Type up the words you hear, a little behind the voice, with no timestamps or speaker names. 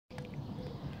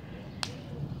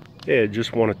Hey, I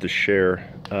just wanted to share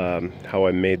how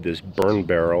I made this burn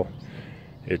barrel.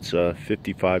 It's a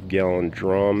 55-gallon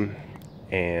drum,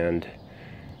 and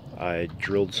I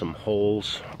drilled some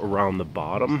holes around the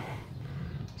bottom,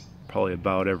 probably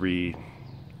about every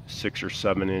 6 or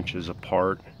 7 inches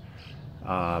apart.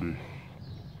 I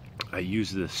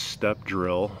used this step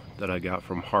drill that I got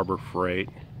from Harbor Freight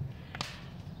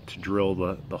to drill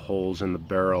the holes in the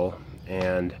barrel,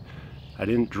 and I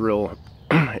didn't drill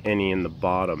any in the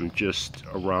bottom, just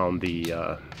around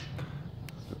the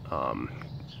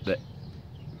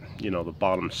the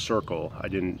bottom circle. I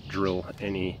didn't drill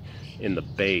any in the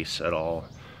base at all,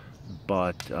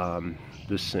 but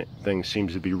this thing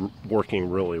seems to be working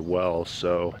really well.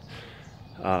 So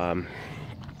the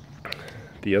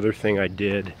other thing I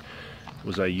did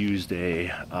was I used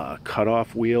a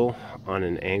cutoff wheel on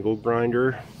an angle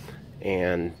grinder,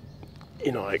 and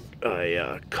I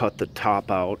cut the top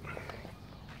out,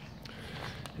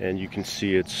 and you can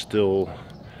see it's still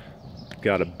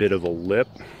got a bit of a lip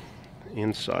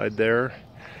inside there.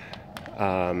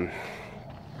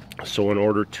 So in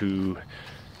order to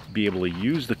be able to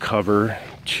use the cover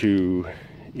to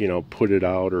put it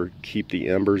out or keep the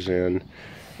embers in,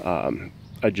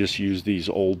 I just used these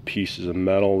old pieces of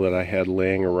metal that I had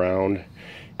laying around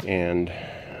and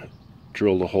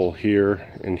drilled a hole here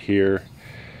and here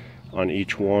on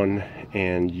each one,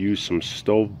 and used some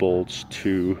stove bolts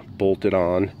to bolt it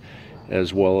on,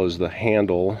 as well as the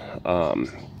handle.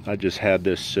 I just had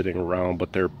this sitting around,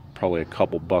 but they're probably a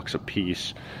couple bucks a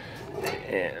piece.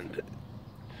 And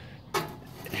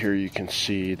here you can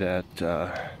see that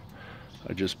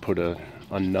I just put a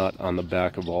nut on the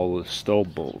back of all the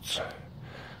stove bolts.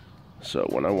 So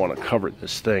when I want to cover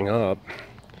this thing up,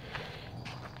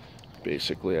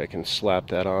 basically I can slap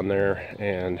that on there,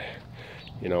 and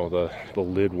the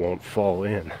lid won't fall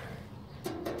in.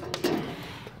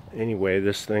 Anyway,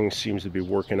 this thing seems to be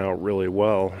working out really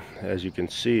well, as you can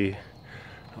see.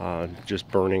 Just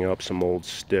burning up some old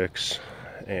sticks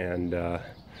and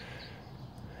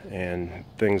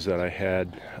things that I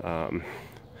had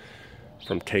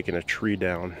from taking a tree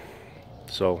down.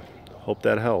 So hope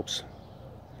that helps.